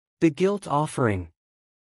The guilt offering.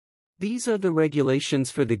 These are the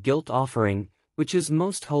regulations for the guilt offering, which is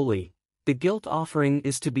most holy. The guilt offering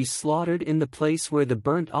is to be slaughtered in the place where the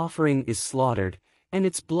burnt offering is slaughtered, and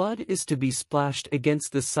its blood is to be splashed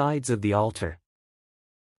against the sides of the altar.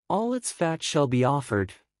 All its fat shall be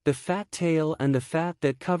offered, the fat tail and the fat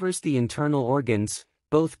that covers the internal organs,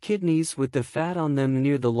 both kidneys with the fat on them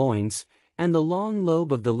near the loins, and the long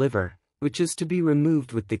lobe of the liver, which is to be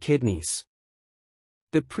removed with the kidneys.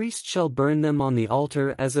 The priest shall burn them on the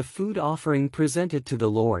altar as a food offering presented to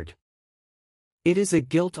the Lord. It is a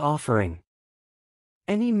guilt offering.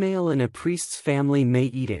 Any male in a priest's family may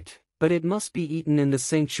eat it, but it must be eaten in the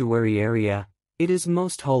sanctuary area. It is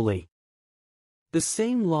most holy. The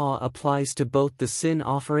same law applies to both the sin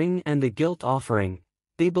offering and the guilt offering.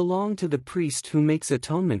 They belong to the priest who makes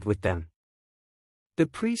atonement with them. The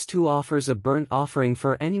priest who offers a burnt offering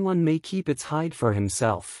for anyone may keep its hide for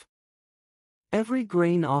himself. Every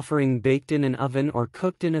grain offering baked in an oven or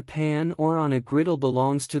cooked in a pan or on a griddle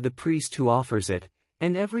belongs to the priest who offers it,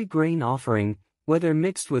 and every grain offering, whether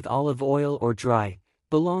mixed with olive oil or dry,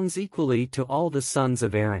 belongs equally to all the sons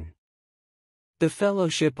of Aaron. The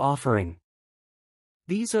fellowship offering.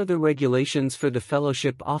 These are the regulations for the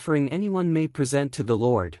fellowship offering anyone may present to the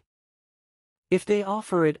Lord. If they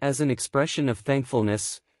offer it as an expression of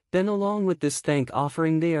thankfulness, then along with this thank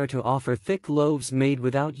offering they are to offer thick loaves made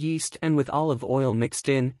without yeast and with olive oil mixed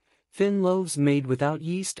in, thin loaves made without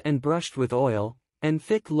yeast and brushed with oil, and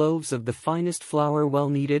thick loaves of the finest flour well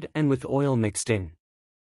kneaded and with oil mixed in.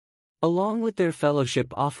 Along with their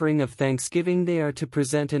fellowship offering of thanksgiving they are to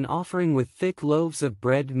present an offering with thick loaves of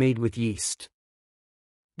bread made with yeast.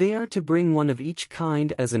 They are to bring one of each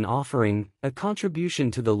kind as an offering, a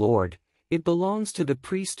contribution to the Lord. It belongs to the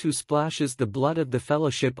priest who splashes the blood of the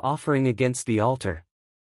fellowship offering against the altar.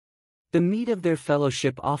 The meat of their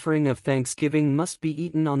fellowship offering of thanksgiving must be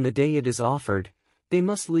eaten on the day it is offered. They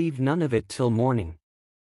must leave none of it till morning.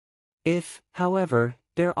 If, however,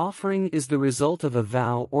 their offering is the result of a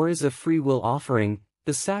vow or is a free will offering,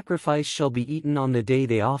 the sacrifice shall be eaten on the day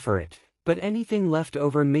they offer it, but anything left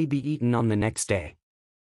over may be eaten on the next day.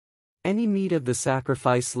 Any meat of the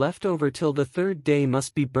sacrifice left over till the third day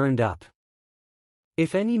must be burned up.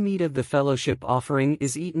 If any meat of the fellowship offering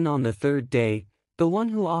is eaten on the third day, the one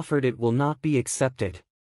who offered it will not be accepted.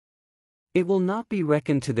 It will not be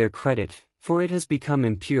reckoned to their credit, for it has become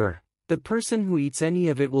impure. The person who eats any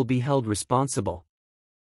of it will be held responsible.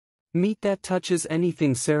 Meat that touches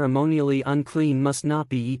anything ceremonially unclean must not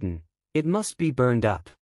be eaten, it must be burned up.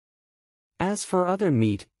 As for other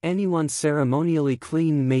meat, anyone ceremonially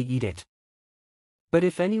clean may eat it. But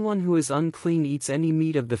if anyone who is unclean eats any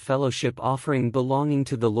meat of the fellowship offering belonging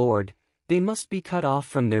to the Lord, they must be cut off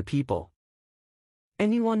from their people.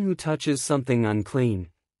 Anyone who touches something unclean,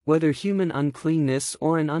 whether human uncleanness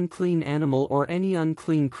or an unclean animal or any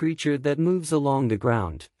unclean creature that moves along the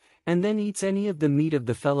ground, and then eats any of the meat of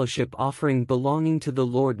the fellowship offering belonging to the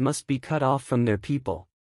Lord must be cut off from their people.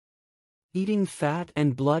 Eating fat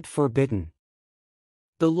and blood forbidden.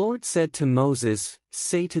 The Lord said to Moses,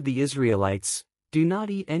 "Say to the Israelites, do not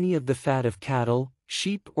eat any of the fat of cattle,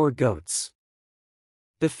 sheep or goats.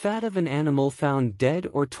 The fat of an animal found dead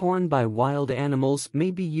or torn by wild animals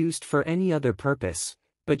may be used for any other purpose,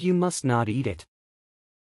 but you must not eat it.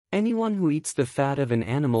 Anyone who eats the fat of an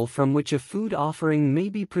animal from which a food offering may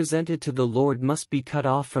be presented to the Lord must be cut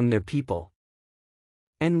off from their people.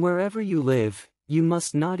 And wherever you live, you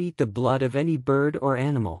must not eat the blood of any bird or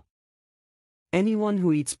animal. Anyone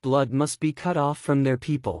who eats blood must be cut off from their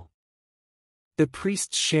people." The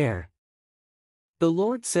priest's share. The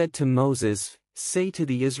Lord said to Moses, "Say to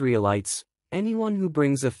the Israelites, anyone who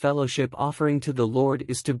brings a fellowship offering to the Lord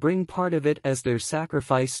is to bring part of it as their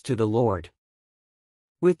sacrifice to the Lord.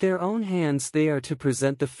 With their own hands they are to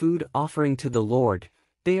present the food offering to the Lord.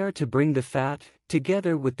 They are to bring the fat,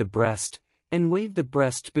 together with the breast, and wave the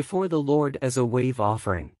breast before the Lord as a wave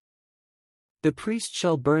offering. The priest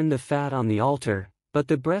shall burn the fat on the altar, but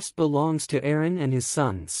the breast belongs to Aaron and his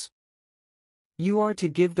sons. You are to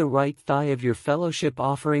give the right thigh of your fellowship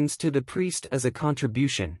offerings to the priest as a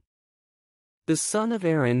contribution. The son of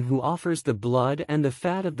Aaron who offers the blood and the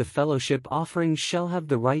fat of the fellowship offering shall have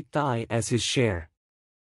the right thigh as his share.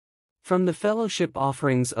 From the fellowship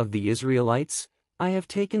offerings of the Israelites, I have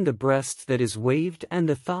taken the breast that is waved and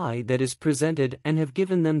the thigh that is presented and have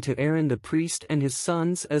given them to Aaron the priest and his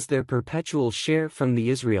sons as their perpetual share from the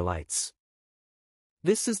Israelites.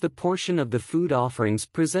 This is the portion of the food offerings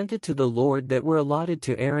presented to the Lord that were allotted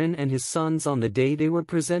to Aaron and his sons on the day they were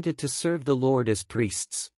presented to serve the Lord as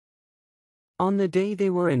priests. On the day they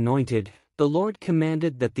were anointed, the Lord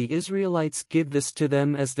commanded that the Israelites give this to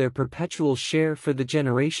them as their perpetual share for the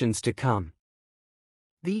generations to come.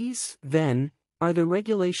 These, then, are the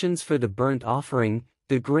regulations for the burnt offering,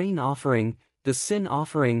 the grain offering, the sin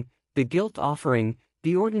offering, the guilt offering,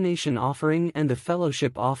 the ordination offering and the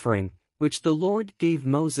fellowship offering, which the Lord gave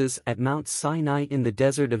Moses at Mount Sinai in the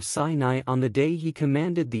desert of Sinai on the day he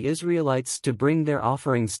commanded the Israelites to bring their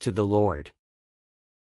offerings to the Lord.